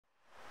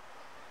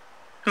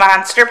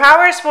Monster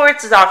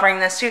Powersports is offering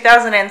this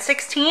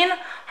 2016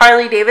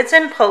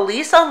 Harley-Davidson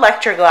Police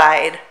Electra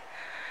Glide.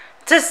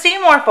 To see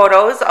more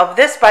photos of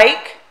this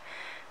bike,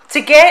 to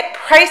get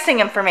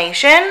pricing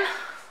information,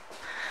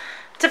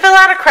 to fill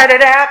out a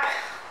credit app,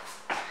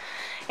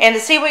 and to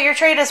see what your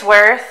trade is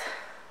worth,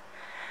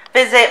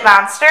 visit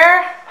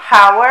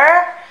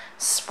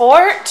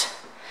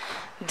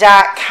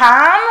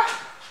monsterpowersport.com.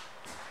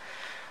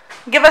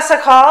 Give us a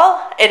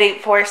call at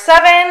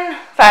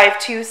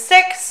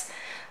 847-526-0500,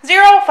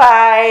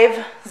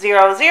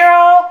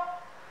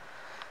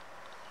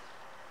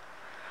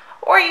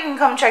 or you can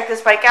come check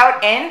this bike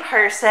out in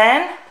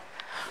person.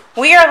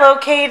 We are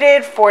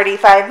located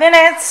 45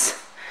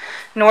 minutes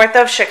north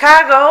of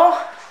Chicago,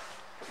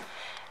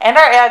 and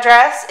our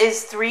address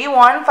is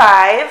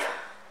 315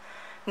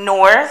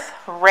 North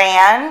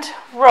Rand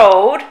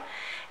Road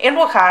in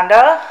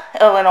Wauconda,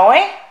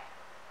 Illinois.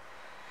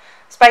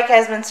 This bike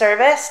has been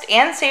serviced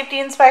and safety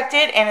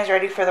inspected and is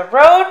ready for the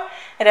road.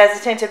 It has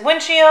a tinted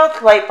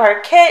windshield, light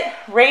bar kit,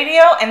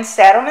 radio, and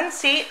Saddleman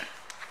seat.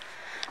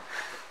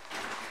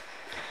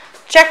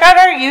 Check out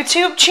our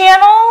YouTube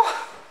channel.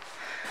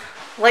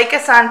 Like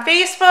us on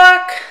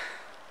Facebook.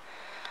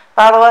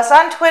 Follow us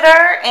on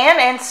Twitter and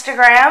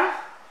Instagram.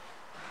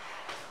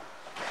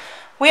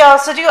 We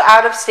also do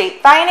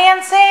out-of-state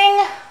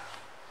financing.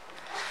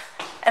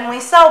 And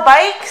we sell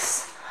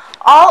bikes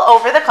all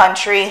over the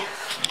country.